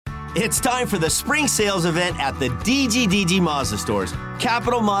It's time for the spring sales event at the DGDG Mazda stores.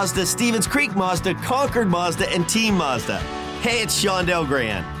 Capital Mazda, Stevens Creek Mazda, Concord Mazda, and Team Mazda. Hey, it's Shondell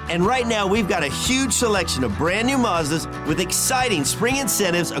Grand. And right now, we've got a huge selection of brand new Mazdas with exciting spring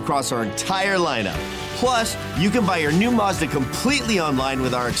incentives across our entire lineup. Plus, you can buy your new Mazda completely online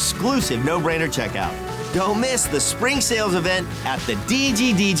with our exclusive no-brainer checkout. Don't miss the spring sales event at the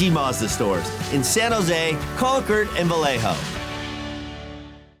DGDG Mazda stores in San Jose, Concord, and Vallejo.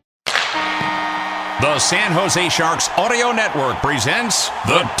 The San Jose Sharks Audio Network presents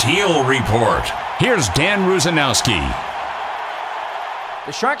the Teal Report. Here's Dan Rusanowski.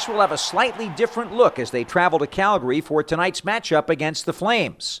 The Sharks will have a slightly different look as they travel to Calgary for tonight's matchup against the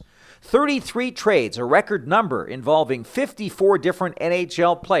Flames. 33 trades, a record number involving 54 different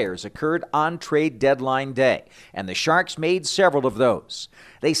NHL players, occurred on trade deadline day, and the Sharks made several of those.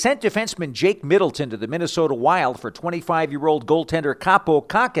 They sent defenseman Jake Middleton to the Minnesota Wild for 25-year-old goaltender Kaapo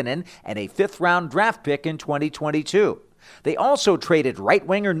Kähkönen and a fifth-round draft pick in 2022. They also traded right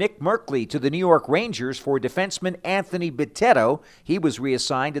winger Nick Merkley to the New York Rangers for defenseman Anthony Bitetto. He was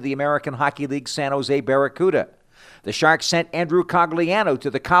reassigned to the American Hockey League San Jose Barracuda. The Sharks sent Andrew Cogliano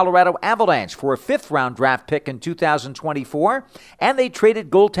to the Colorado Avalanche for a fifth-round draft pick in 2024, and they traded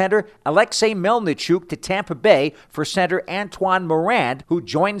goaltender Alexei Melnichuk to Tampa Bay for center Antoine Morand, who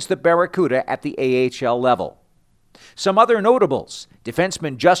joins the Barracuda at the AHL level. Some other notables.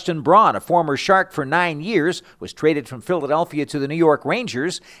 Defenseman Justin Braun, a former Shark for 9 years, was traded from Philadelphia to the New York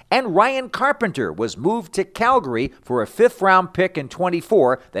Rangers, and Ryan Carpenter was moved to Calgary for a fifth-round pick in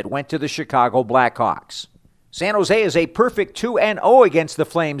 24 that went to the Chicago Blackhawks. San Jose is a perfect 2-0 against the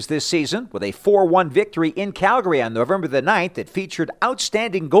Flames this season with a 4-1 victory in Calgary on November the 9th that featured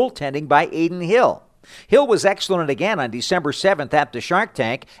outstanding goaltending by Adin Hill. Hill was excellent again on December 7th at the Shark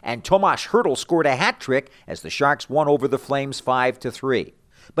Tank, and Tomas Hertl scored a hat trick as the Sharks won over the Flames 5-3.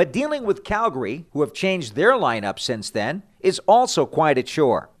 But dealing with Calgary, who have changed their lineup since then, is also quite a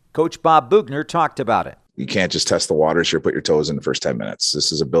chore. Coach Bob Boughner talked about it. You can't just test the waters here, put your toes in the first 10 minutes.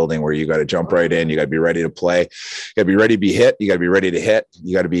 This is a building where you got to jump right in. You got to be ready to play. You got to be ready to be hit. You got to be ready to hit.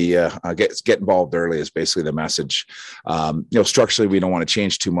 You got to be get involved early is basically the message. Structurally, we don't want to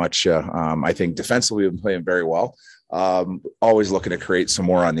change too much. I think defensively, we've been playing very well. Always looking to create some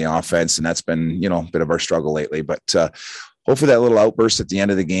more on the offense, and that's been, a bit of our struggle lately. But hopefully that little outburst at the end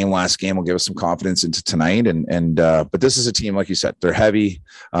of the last game will give us some confidence into tonight. But this is a team, like you said, they're heavy.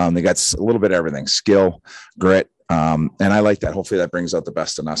 They got a little bit of everything, skill, grit. And I like that. Hopefully that brings out the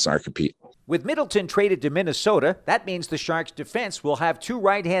best in us and our compete. With Middleton traded to Minnesota, that means the Sharks' defense will have two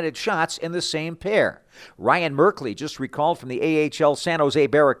right-handed shots in the same pair. Ryan Merkley, just recalled from the AHL San Jose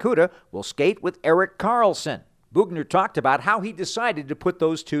Barracuda, will skate with Erik Karlsson. Boughner talked about how he decided to put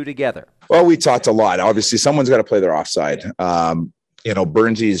those two together. Well, we talked a lot. Obviously, someone's got to play their offside.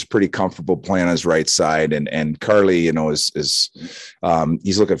 Bernsey is pretty comfortable playing on his right side, and Carly, is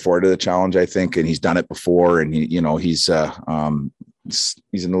he's looking forward to the challenge, I think, and he's done it before, and he's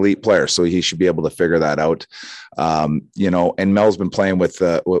an elite player, so he should be able to figure that out. And Mel's been playing with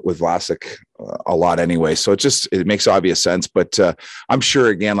Vlasic a lot anyway, so it makes obvious sense. But I'm sure,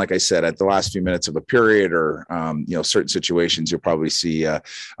 again, like I said, at the last few minutes of a period or certain situations, you'll probably see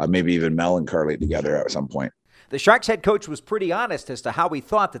maybe even Mel and Carly together at some point. The Sharks head coach was pretty honest as to how he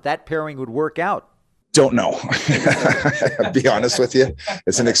thought that pairing would work out. Don't know. I'll be honest with you.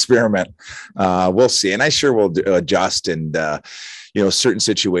 It's an experiment. We'll see. And I sure will adjust and, certain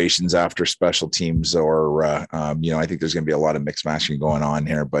situations after special teams or, I think there's going to be a lot of mix matching going on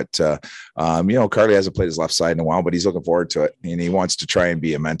here. But, Carly hasn't played his left side in a while, but he's looking forward to it. And he wants to try and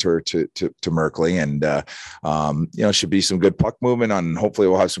be a mentor to Merkley. And, should be some good puck movement on. Hopefully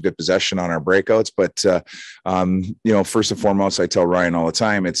we'll have some good possession on our breakouts. But, first and foremost, I tell Ryan all the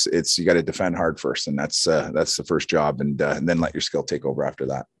time, it's you got to defend hard first. And that's the first job. And then let your skill take over after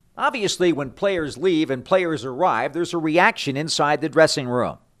that. Obviously, when players leave and players arrive, there's a reaction inside the dressing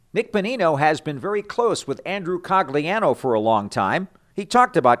room. Nick Bonino has been very close with Andrew Cogliano for a long time. He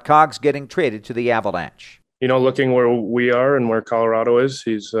talked about Cogs getting traded to the Avalanche. Looking where we are and where Colorado is,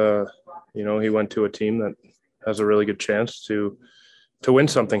 he's, he went to a team that has a really good chance to win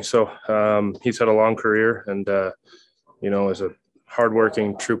something. So he's had a long career and, is a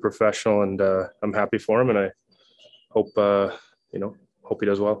hardworking, true professional, and I'm happy for him, and I hope he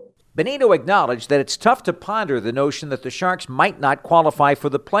does well. Bonino acknowledged that it's tough to ponder the notion that the Sharks might not qualify for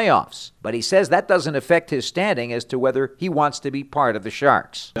the playoffs, but he says that doesn't affect his standing as to whether he wants to be part of the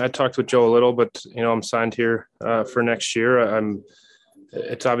Sharks. I talked with Joe a little, but I'm signed here for next year.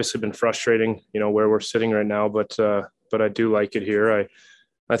 It's obviously been frustrating, where we're sitting right now, but I do like it here.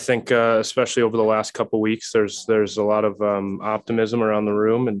 I think especially over the last couple of weeks, there's a lot of optimism around the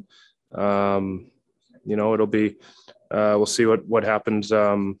room, and it'll be we'll see what happens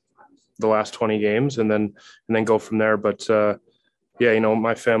the last 20 games, and then go from there. But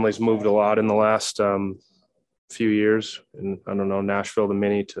my family's moved a lot in the last few years, and I don't know, Nashville to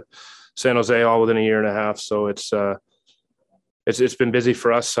Mini to San Jose, all within a year and a half. So it's been busy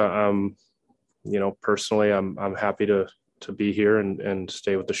for us. Personally, I'm happy to be here and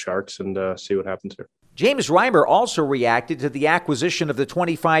stay with the Sharks and see what happens here. James Reimer also reacted to the acquisition of the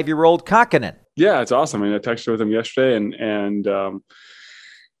 25-year-old Kakkonen. Yeah, it's awesome. I mean, I texted with him yesterday, and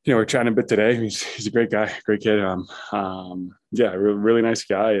we're chatting a bit today. He's a great guy, great kid. Really nice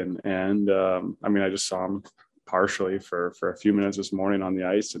guy, and I just saw him partially for a few minutes this morning on the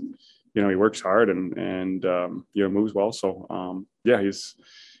ice, and he works hard and moves well. So he's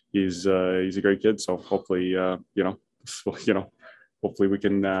a great kid. So hopefully hopefully we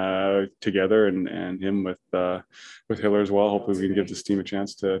can together and him with Hiller as well. Hopefully we can give this team a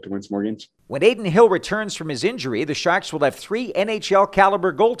chance to win some more games. When Adin Hill returns from his injury, the Sharks will have 3 NHL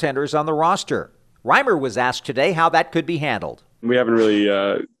caliber goaltenders on the roster. Reimer was asked today how that could be handled. We haven't really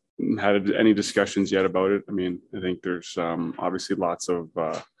had any discussions yet about it. I mean, I think there's obviously lots of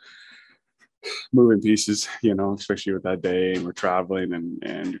moving pieces, especially with that day, and we're traveling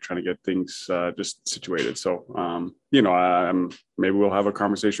and you're trying to get things just situated. So, maybe we'll have a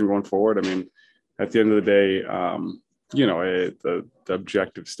conversation going forward. I mean, at the end of the day, the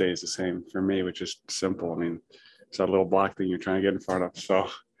objective stays the same for me, which is simple. I mean, it's that little block thing you're trying to get in front of. So,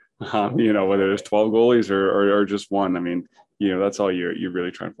 whether there's 12 goalies or just one, I mean, that's all you're really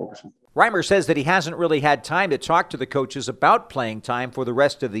trying to focus on. Reimer says that he hasn't really had time to talk to the coaches about playing time for the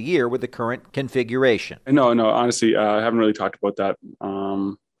rest of the year with the current configuration. No, honestly, I haven't really talked about that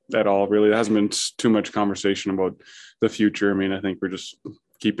at all, really. There hasn't been too much conversation about the future. I mean, I think we're just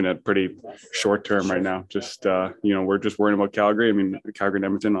keeping it pretty short term right now. Just, we're just worrying about Calgary. I mean, Calgary and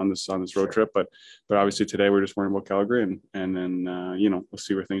Edmonton on this road trip, but obviously today we're just worrying about Calgary and then, we'll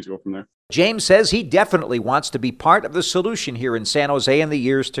see where things go from there. James says he definitely wants to be part of the solution here in San Jose in the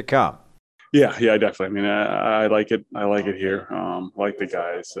years to come. Yeah, definitely. I mean, I like it. I like it here. I like the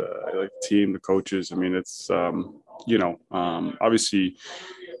guys. I like the team, the coaches. I mean, it's, obviously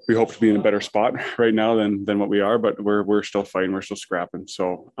we hope to be in a better spot right now than what we are, but we're still fighting. We're still scrapping.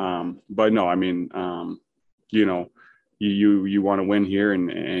 So, but no, I mean, you want to win here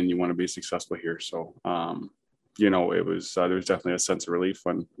and you want to be successful here. So, it was, there was definitely a sense of relief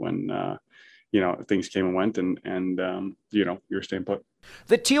when things came and went and you're staying put.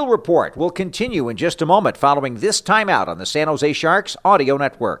 The Teal Report will continue in just a moment following this timeout on the San Jose Sharks Audio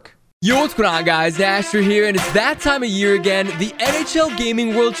Network. Yo, what's going on, guys? Asher here, and it's that time of year again. The NHL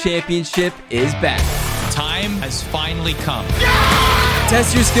Gaming World Championship is back. Time has finally come. Yeah!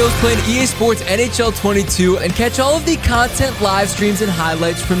 Test your skills playing EA Sports NHL 22 and catch all of the content, live streams, and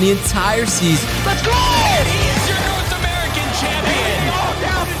highlights from the entire season. Let's go! And he is your North American champion.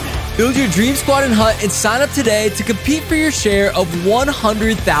 Build your dream squad and hut and sign up today to compete for your share of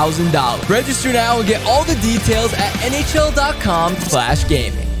 $100,000. Register now and get all the details at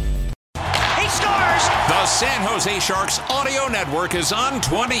nhl.com/gaming. The San Jose Sharks Audio Network is on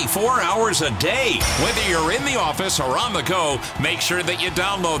 24 hours a day. Whether you're in the office or on the go, make sure that you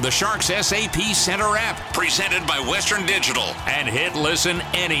download the Sharks SAP Center app, presented by Western Digital, and hit listen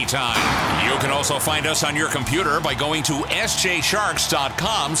anytime. You can also find us on your computer by going to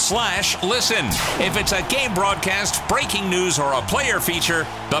sjsharks.com/listen. If it's a game broadcast, breaking news, or a player feature,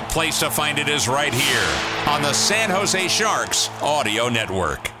 the place to find it is right here on the San Jose Sharks Audio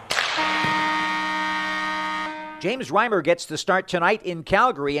Network. James Reimer gets the start tonight in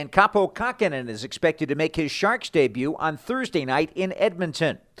Calgary, and Kaapo Kakkonen is expected to make his Sharks debut on Thursday night in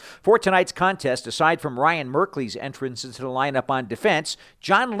Edmonton. For tonight's contest, aside from Ryan Merkley's entrance into the lineup on defense,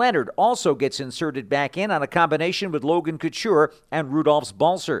 John Leonard also gets inserted back in on a combination with Logan Couture and Rudolfs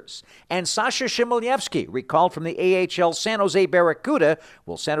Balcers. And Sasha Chmielewski, recalled from the AHL San Jose Barracuda,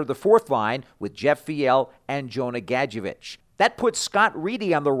 will center the fourth line with Jeff Viel and Jonah Gadjevich. That puts Scott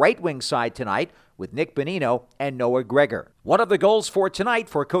Reedy on the right wing side tonight with Nick Bonino and Noah Gregor. One of the goals for tonight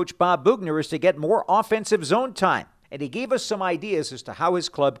for Coach Bob Boughner is to get more offensive zone time, and he gave us some ideas as to how his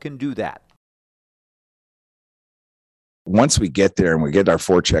club can do that. Once we get there and we get our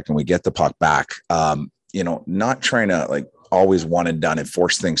forecheck and we get the puck back, not trying to always one and done and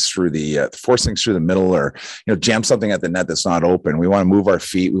force things through the middle, or jam something at the net that's not open. We want to move our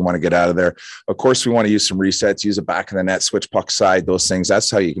feet. We want to get out of there. Of course, we want to use some resets, use the back of the net, switch puck side, those things.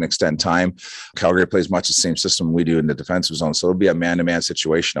 That's how you can extend time. Calgary plays much the same system we do in the defensive zone, so it'll be a man-to-man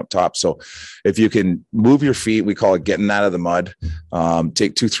situation up top. So if you can move your feet, we call it getting out of the mud,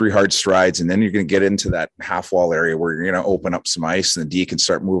 take 2-3 hard strides, and then you're going to get into that half wall area where you're going to open up some ice and the D can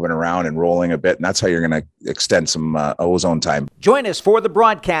start moving around and rolling a bit, and that's how you're going to extend some ozone time. Join us for the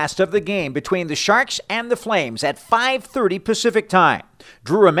broadcast of the game between the Sharks and the Flames at 5:30 Pacific Time.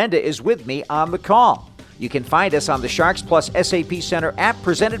 Drew Amenda is with me on the call. You can find us on the Sharks Plus SAP Center app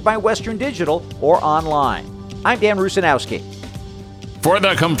presented by Western Digital or online. I'm Dan Rusanowski. For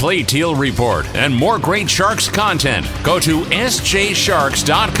the complete Teal Report and more great Sharks content, go to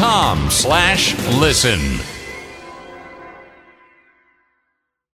sjsharks.com/listen.